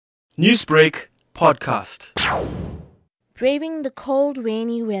Newsbreak podcast. Braving the cold,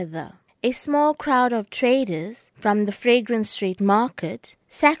 rainy weather, a small crowd of traders from the Frangrance Street Market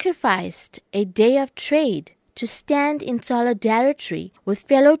sacrificed a day of trade to stand in solidarity with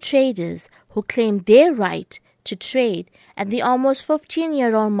fellow traders who claimed their right to trade at the almost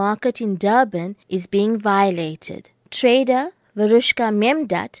 15-year-old market in Durban is being violated. Trader Varushka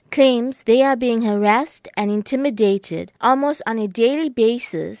Memdat claims they are being harassed and intimidated almost on a daily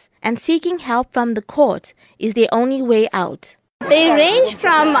basis, and seeking help from the court is their only way out. They range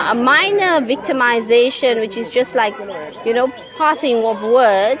from minor victimization, which is just like, passing of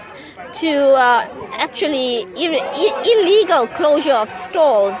words, to actually illegal closure of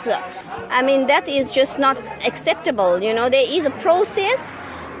stalls. I mean, that is just not acceptable. There is a process.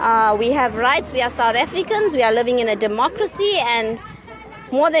 We have rights. We are South Africans. We are living in a democracy. And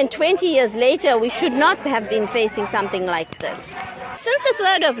more than 20 years later, we should not have been facing something like this. Since the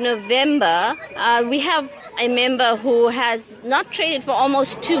 3rd of November, we have a member who has not traded for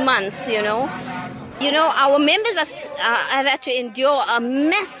almost 2 months, Our members have had to endure a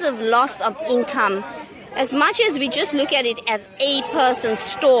massive loss of income. As much as we just look at it as a person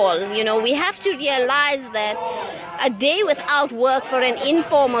stall, we have to realize that a day without work for an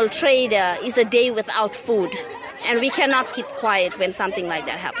informal trader is a day without food. And we cannot keep quiet when something like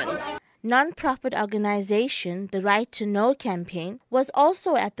that happens. Non-profit organization The Right to Know campaign was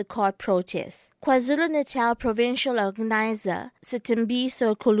also at the court protest. KwaZulu-Natal provincial organizer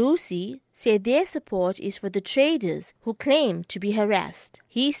Sitimbiso Kolusi said their support is for the traders who claim to be harassed.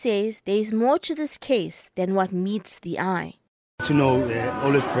 He says there is more to this case than what meets the eye.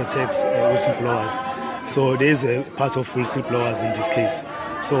 Always protects whistleblowers. So there is a part of whistleblowers in this case.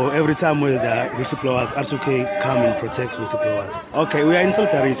 So every time the whistleblowers also come and protect whistleblowers. Okay, we are in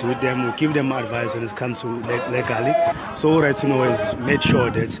solidarity with them. We give them advice when it comes to legally. So Right to Know is made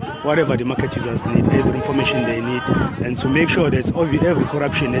sure that whatever the market users need, every information they need, and to make sure that every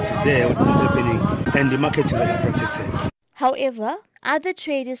corruption that is there, what is happening, and the market users are protected. However, other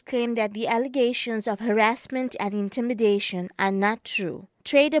traders claim that the allegations of harassment and intimidation are not true.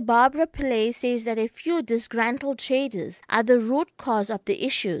 Trader Barbara Pillay says that a few disgruntled traders are the root cause of the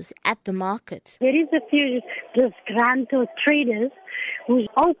issues at the market. There is a few disgruntled traders who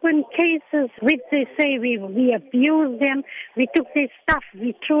open cases which they say we abused them, we took their stuff,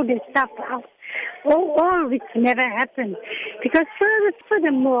 we threw their stuff out. All which never happened. Because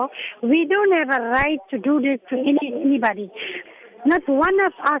furthermore, we don't have a right to do this to anybody. Not one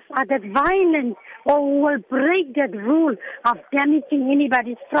of us are that violent or will break that rule of damaging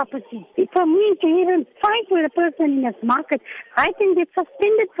anybody's property. For me to even fight with a person in this market, I think they're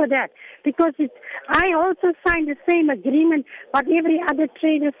suspended for that because I also signed the same agreement what every other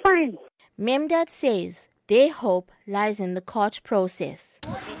trader signs. Memdat says their hope lies in the court process.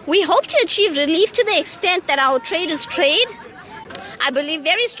 We hope to achieve relief to the extent that our traders trade. I believe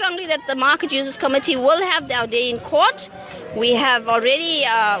very strongly that the Market Users Committee will have their day in court. We have already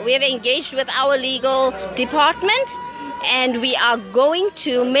we have engaged with our legal department, and we are going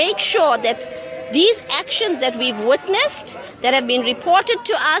to make sure that these actions that we've witnessed, that have been reported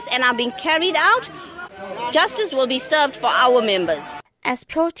to us and are being carried out, justice will be served for our members. As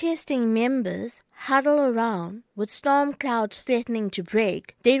protesting members huddle around with storm clouds threatening to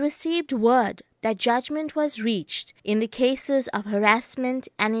break, they received word that judgment was reached in the cases of harassment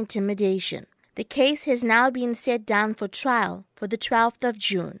and intimidation. The case has now been set down for trial for the 12th of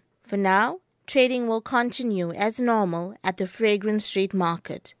June. For now, trading will continue as normal at the Frangrance Street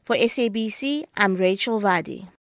Market. For SABC, I'm Rachel Vadi.